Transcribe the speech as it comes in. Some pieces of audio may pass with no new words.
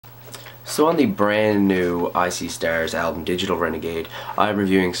So on the brand new I See Stars album, Digital Renegade, I'm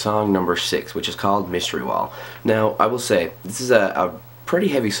reviewing song number 6, which is called Mystery Wall. Now, I will say, this is a pretty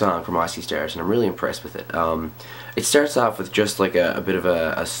heavy song from I See Stars, and I'm really impressed with it. It starts off with just like a bit of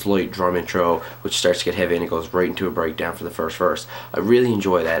a slight drum intro, which starts to get heavy, and it goes right into a breakdown for the first verse. I really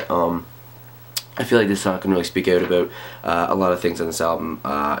enjoy that. I feel like this song can really speak out about a lot of things on this album.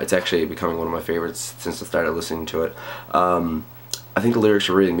 It's actually becoming one of my favorites since I started listening to it. I think the lyrics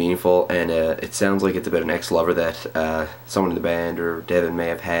are really meaningful, and it sounds like it's about an ex-lover that someone in the band or Devin may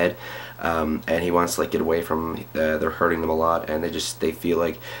have had, and he wants to like get away from. They're hurting them a lot, and they feel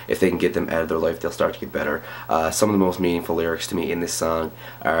like if they can get them out of their life, they'll start to get better. Some of the most meaningful lyrics to me in this song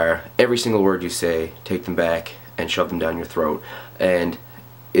are every single word you say, take them back and shove them down your throat, and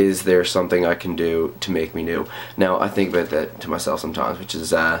is there something I can do to make me new? Now, I think about that to myself sometimes, which is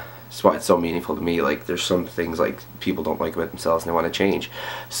that's why it's so meaningful to me. Like, there's some things like people don't like about themselves and they want to change.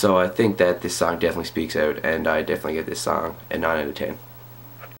 So I think that this song definitely speaks out, and I definitely give this song a 9 out of 10.